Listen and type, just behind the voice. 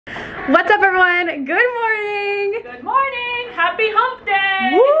What's up, everyone? Good morning. Good morning. Happy hump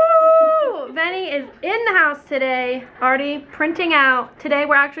day. Woo! Benny is in the house today, already printing out. Today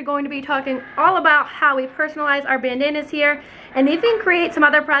we're actually going to be talking all about how we personalize our bandanas here and even create some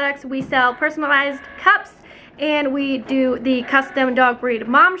other products. We sell personalized cups and we do the custom dog breed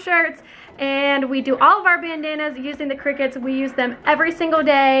mom shirts. And we do all of our bandanas using the Cricuts. We use them every single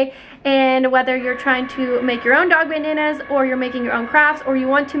day. And whether you're trying to make your own dog bandanas or you're making your own crafts or you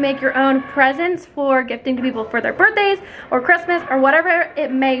want to make your own presents for gifting to people for their birthdays or Christmas or whatever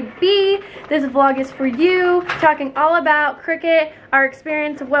it may be, this vlog is for you. Talking all about Cricut, our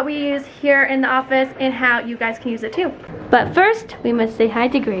experience, what we use here in the office, and how you guys can use it too. But first, we must say hi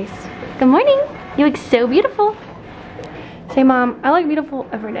to Grace. Good morning. You look so beautiful. Say, Mom, I look beautiful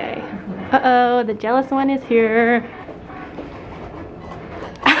every day. Uh-oh, the jealous one is here.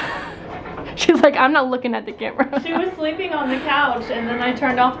 She's like, I'm not looking at the camera. She was sleeping on the couch and then I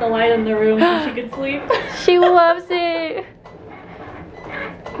turned off the light in the room so she could sleep. She loves it.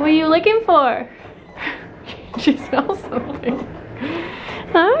 What are you looking for? She smells something.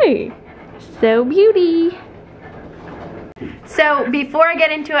 Hi. So beauty. So before I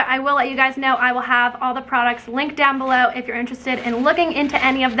get into it, I will let you guys know I will have all the products linked down below if you're interested in looking into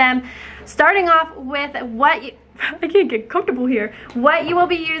any of them. Starting off with what you, I can't get comfortable here, what you will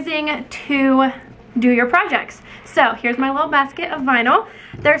be using to do your projects. So here's my little basket of vinyl.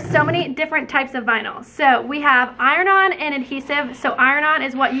 There's so many different types of vinyl. So we have iron-on and adhesive. So iron-on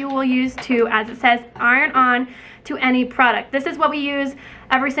is what you will use to, as it says, iron on to any product. This is what we use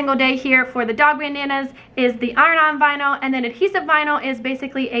every single day here for the dog bandanas, is the iron-on vinyl, and then adhesive vinyl is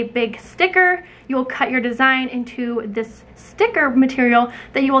basically a big sticker. You will cut your design into this sticker material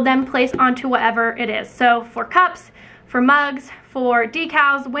that you will then place onto whatever it is. So for cups, for mugs, for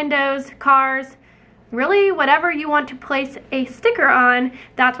decals, windows, cars, really whatever you want to place a sticker on,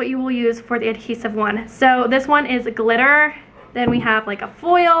 that's what you will use for the adhesive one. So this one is glitter. Then we have like a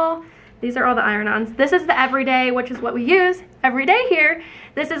foil. These are all the iron-ons. This is the everyday, which is what we use every day here.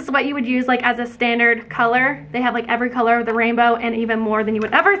 This is what you would use like as a standard color. They have like every color of the rainbow and even more than you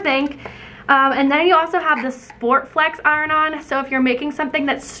would ever think. And then you also have the Sport Flex iron-on. So if you're making something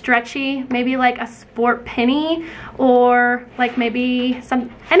that's stretchy, maybe like a sport penny or like maybe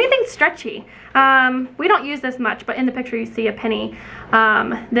anything stretchy. We don't use this much, but in the picture you see a penny.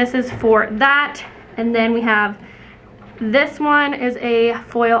 This is for that. And then we have this one is a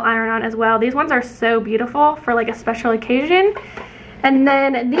foil iron-on as well. These ones are so beautiful for like a special occasion. And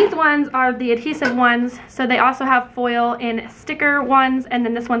then these ones are the adhesive ones. So they also have foil in sticker ones, and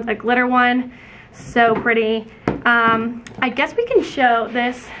then this one's a glitter one. So pretty. I guess we can show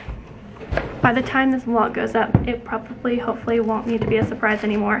this. By the time this vlog goes up, it probably, hopefully won't need to be a surprise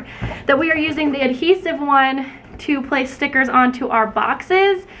anymore, that we are using the adhesive one to place stickers onto our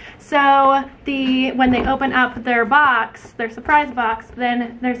boxes. So when they open up their box, their surprise box,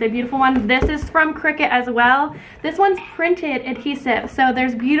 then there's a beautiful one. This is from Cricut as well. This one's printed adhesive. So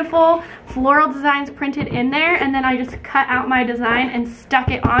there's beautiful floral designs printed in there, and then I just cut out my design and stuck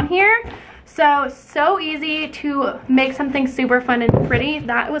it on here. So easy to make something super fun and pretty.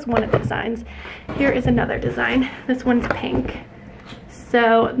 That was one of the designs. Here is another design. This one's pink.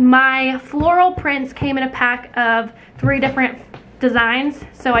 So my floral prints came in a pack of 3 different designs.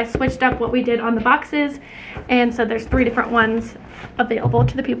 So I switched up what we did on the boxes. And so there's 3 different ones available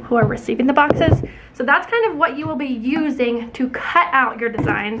to the people who are receiving the boxes. So that's kind of what you will be using to cut out your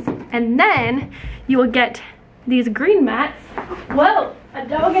designs. And then you will get these green mats. Whoa, a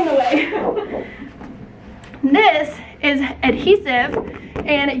dog in the way. This is adhesive,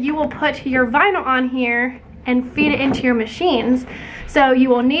 and you will put your vinyl on here and feed it into your machines. So you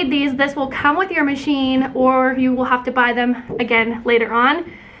will need these. This will come with your machine, or you will have to buy them again later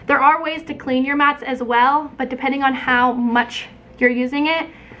on. There are ways to clean your mats as well, but depending on how much you're using it,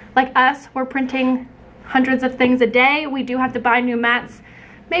 like us, we're printing hundreds of things a day. We do have to buy new mats.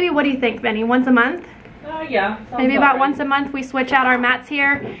 Maybe, what do you think, Benny? Once a month? Yeah. Maybe about once a month we switch out our mats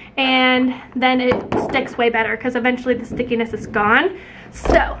here, and then it sticks way better because eventually the stickiness is gone.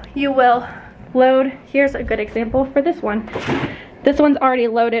 So you will load, here's a good example for this one. This one's already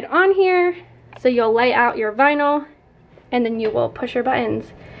loaded on here. So you'll lay out your vinyl and then you will push your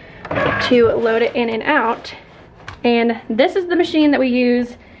buttons to load it in and out. And this is the machine that we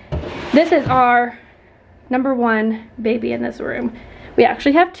use. This is our #1 baby in this room. We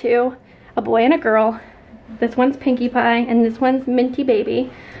actually have 2, a boy and a girl. This one's Pinkie Pie and this one's Minty Baby.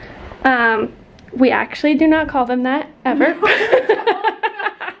 We actually do not call them that ever. I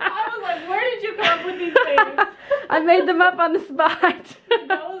was like, where did you come up with these things? I made them up on the spot.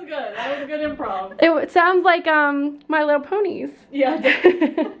 That was good. That was a good improv. It sounds like My Little Ponies. Yeah.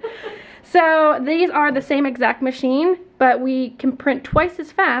 So these are the same exact machine, but we can print twice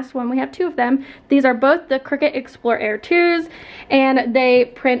as fast when we have 2 of them. These are both the Cricut Explore Air 2s, and they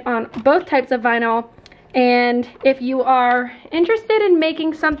print on both types of vinyl. And if you are interested in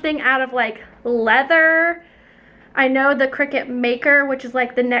making something out of like leather, I know the Cricut Maker, which is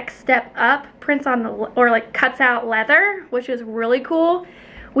like the next step up, prints on the, or like cuts out leather, which is really cool.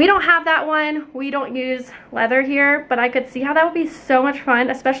 We don't have that one. We don't use leather here, but I could see how that would be so much fun,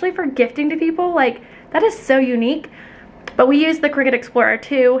 especially for gifting to people. Like, that is so unique. But we use the Cricut Explorer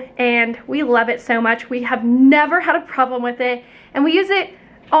 2, and we love it so much. We have never had a problem with it, and we use it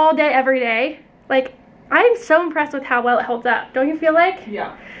all day, every day. Like, I am so impressed with how well it holds up. Don't you feel like?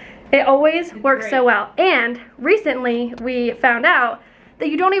 Yeah. It always works so well. And recently, we found out that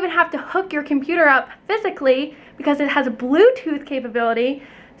you don't even have to hook your computer up physically because it has a Bluetooth capability.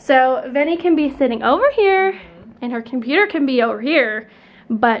 So Vinny can be sitting over here and her computer can be over here,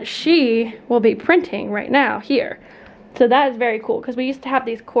 but she will be printing right now here. So that is very cool because we used to have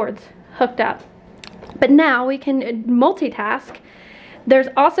these cords hooked up. But now we can multitask. There's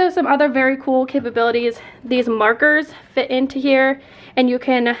also some other very cool capabilities. These markers fit into here, and you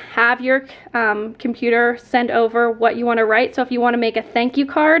can have your computer send over what you want to write. So if you want to make a thank you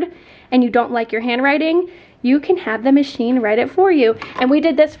card and you don't like your handwriting, you can have the machine write it for you. And we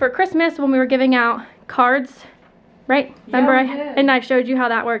did this for Christmas when we were giving out cards, right? Remember, and I showed you how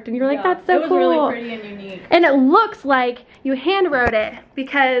that worked, and you were like, that's so cool. It was really pretty and unique. And it looks like you hand wrote it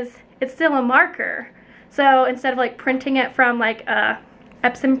because it's still a marker. So instead of like printing it from like a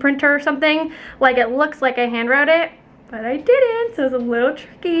Epson printer or something, like it looks like I hand wrote it, but I didn't, so it's a little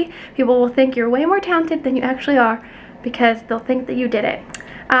tricky. People will think you're way more talented than you actually are because they'll think that you did it.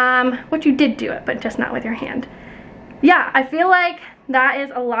 Which you did do it, but just not with your hand. Yeah, I feel like that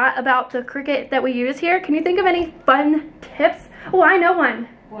is a lot about the Cricut that we use here. Can you think of any fun tips? Oh, I know one.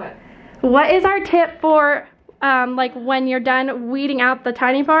 What? What is our tip for like when you're done weeding out the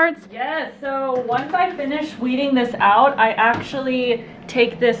tiny parts? Yes, so once I finish weeding this out, I actually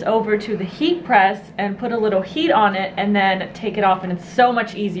take this over to the heat press and put a little heat on it and then take it off, and it's so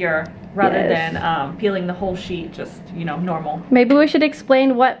much easier rather than peeling the whole sheet, just, you know, normal. Maybe we should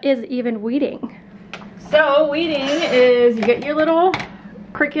explain what is even weeding. So weeding is you get your little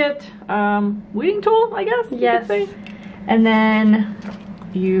Cricut weeding tool, I guess. Yes. And then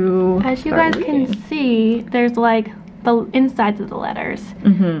you, as you guys can see, there's like the insides of the letters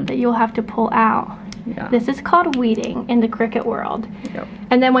that you'll have to pull out. Yeah. This is called weeding in the Cricut world. Yep.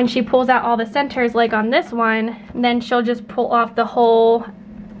 And then when she pulls out all the centers, like on this one, then she'll just pull off the whole.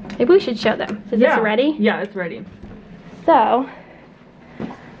 Maybe we should show them. Is this ready? Yeah, it's ready. So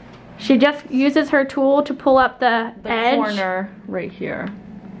she just uses her tool to pull up the edge corner right here,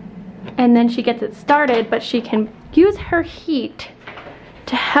 and then she gets it started, but she can use her heat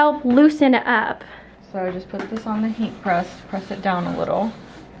to help loosen it up. So I just put this on the heat press, press it down a little,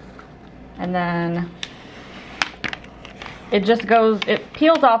 and then it just goes, it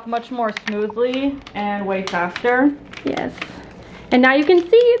peels off much more smoothly and way faster. Yes. And now you can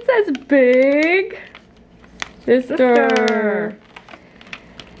see it says Big Sister.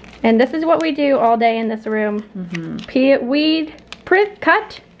 And this is what we do all day in this room.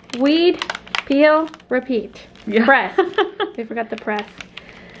 Cut, weed, peel, repeat. Yeah. Press. We forgot the press.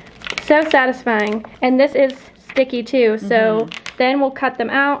 So satisfying. And this is sticky too, so then we'll cut them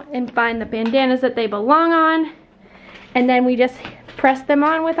out and find the bandanas that they belong on, and then we just press them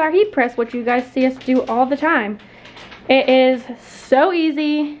on with our heat press, which you guys see us do all the time. It is so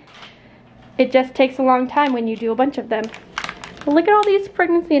easy. It just takes a long time when you do a bunch of them. Look at all these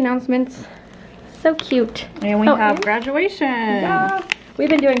pregnancy announcements. So cute. And we have graduation. Yeah. We've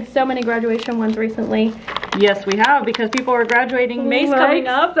been doing so many graduation ones recently. Yes, we have, because people are graduating. May's coming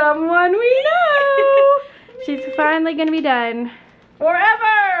up. Someone we know. She's finally gonna be done.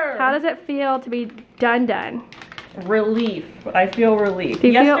 Forever! How does it feel to be done? Relief. I feel relief. Do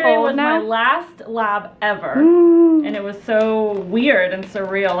you Yesterday feel old was now? my last lab ever. And it was so weird and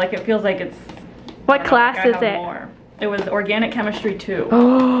surreal. Like, it feels like it's... What class is it? More. It was organic chemistry 2.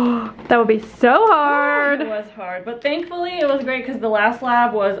 Oh, that would be so hard. It was hard, but thankfully it was great because the last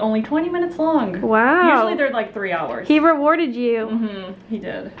lab was only 20 minutes long. Wow. Usually they're like 3 hours. He rewarded you. He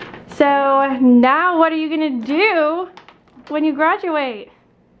did. So now what are you gonna do when you graduate?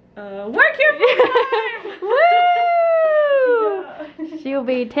 Work here full time. Woo! Yeah. She'll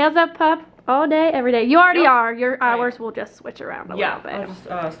be tails up pup all day, every day. You already are. Your hours will just switch around a little bit. I'll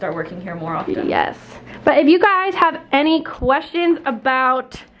just start working here more often. Yes. But if you guys have any questions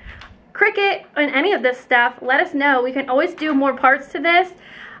about Cricut and any of this stuff, let us know. We can always do more parts to this.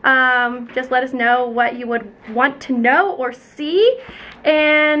 Just let us know what you would want to know or see.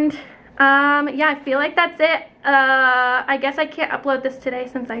 And Yeah, I feel like that's it. I guess I can't upload this today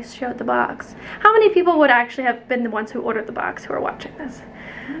since I showed the box. How many people would actually have been the ones who ordered the box who are watching this?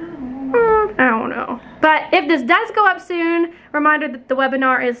 I don't know. But if this does go up soon, reminder that the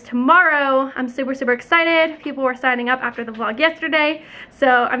webinar is tomorrow. I'm super, super excited. People were signing up after the vlog yesterday. So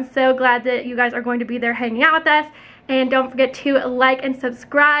I'm so glad that you guys are going to be there hanging out with us. And don't forget to like and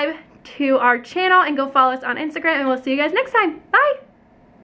subscribe to our channel and go follow us on Instagram. And we'll see you guys next time. Bye.